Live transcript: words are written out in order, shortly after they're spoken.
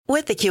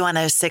With the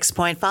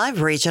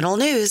Q106.5 Regional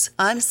News,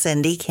 I'm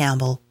Cindy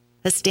Campbell.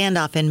 A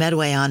standoff in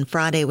Medway on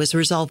Friday was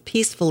resolved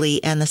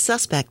peacefully, and the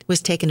suspect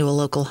was taken to a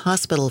local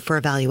hospital for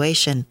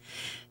evaluation.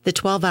 The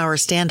 12-hour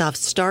standoff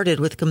started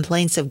with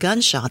complaints of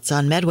gunshots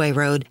on Medway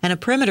Road, and a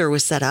perimeter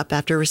was set up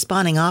after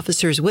responding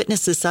officers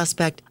witnessed the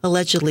suspect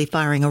allegedly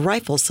firing a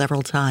rifle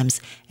several times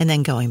and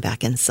then going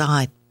back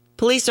inside.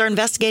 Police are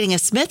investigating a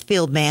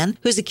Smithfield man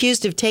who's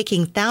accused of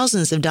taking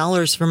thousands of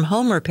dollars from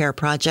home repair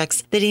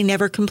projects that he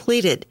never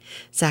completed.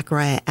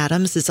 Zachariah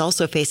Adams is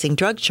also facing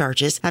drug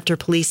charges after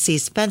police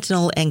seized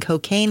fentanyl and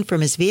cocaine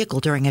from his vehicle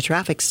during a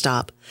traffic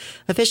stop.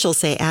 Officials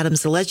say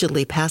Adams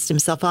allegedly passed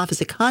himself off as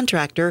a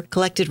contractor,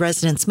 collected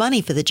residents'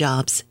 money for the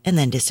jobs, and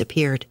then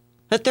disappeared.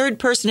 A third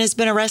person has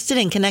been arrested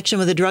in connection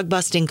with a drug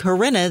bust in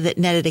Corinna that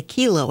netted a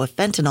kilo of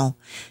fentanyl.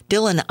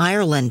 Dylan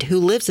Ireland, who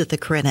lives at the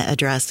Corinna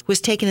address,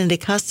 was taken into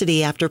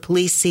custody after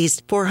police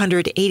seized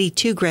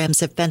 482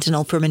 grams of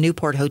fentanyl from a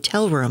Newport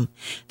hotel room.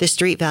 The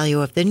street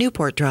value of the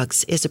Newport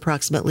drugs is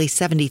approximately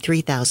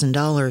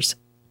 $73,000.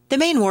 The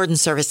Maine Warden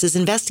Service is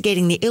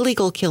investigating the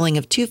illegal killing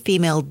of 2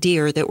 female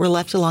deer that were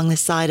left along the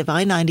side of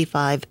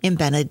I-95 in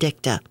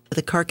Benedicta.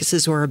 The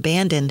carcasses were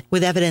abandoned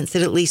with evidence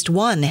that at least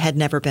one had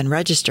never been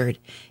registered.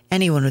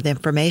 Anyone with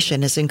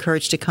information is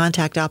encouraged to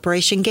contact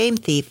Operation Game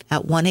Thief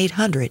at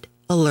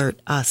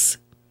 1-800-ALERT-US.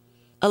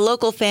 A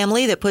local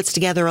family that puts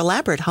together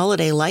elaborate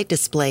holiday light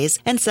displays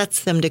and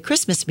sets them to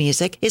Christmas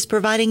music is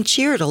providing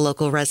cheer to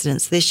local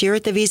residents this year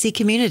at the VZ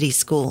Community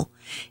School.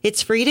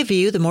 It's free to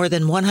view the more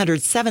than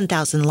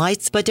 107,000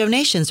 lights, but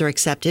donations are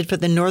accepted for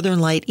the Northern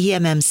Light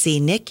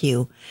EMMC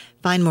NICU.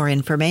 Find more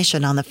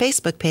information on the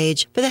Facebook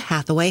page for the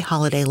Hathaway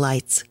Holiday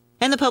Lights.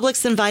 And the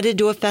public's invited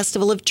to a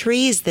festival of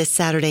trees this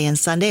Saturday and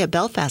Sunday at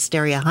Belfast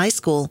Area High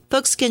School.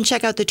 Folks can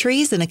check out the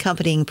trees and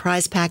accompanying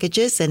prize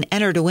packages and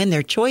enter to win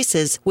their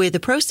choices with the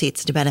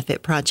proceeds to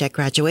benefit project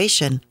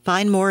graduation.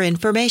 Find more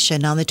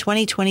information on the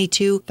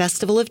 2022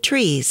 Festival of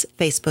Trees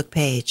Facebook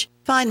page.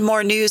 Find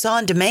more news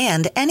on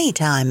demand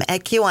anytime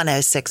at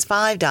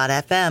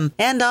Q1065.fm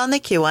and on the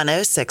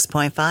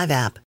Q106.5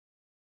 app.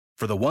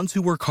 For the ones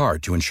who work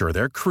hard to ensure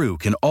their crew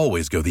can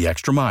always go the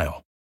extra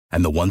mile,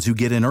 and the ones who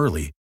get in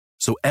early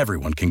so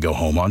everyone can go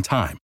home on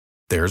time,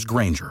 there's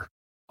Grainger,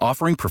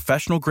 offering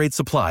professional-grade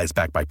supplies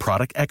backed by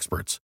product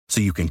experts so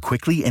you can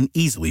quickly and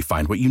easily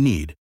find what you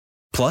need.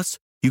 Plus,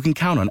 you can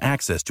count on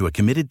access to a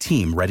committed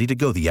team ready to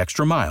go the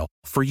extra mile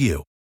for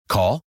you.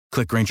 Call,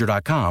 click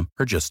Grainger.com,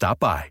 or just stop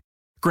by.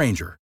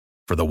 Grainger,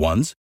 for the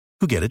ones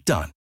who get it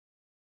done.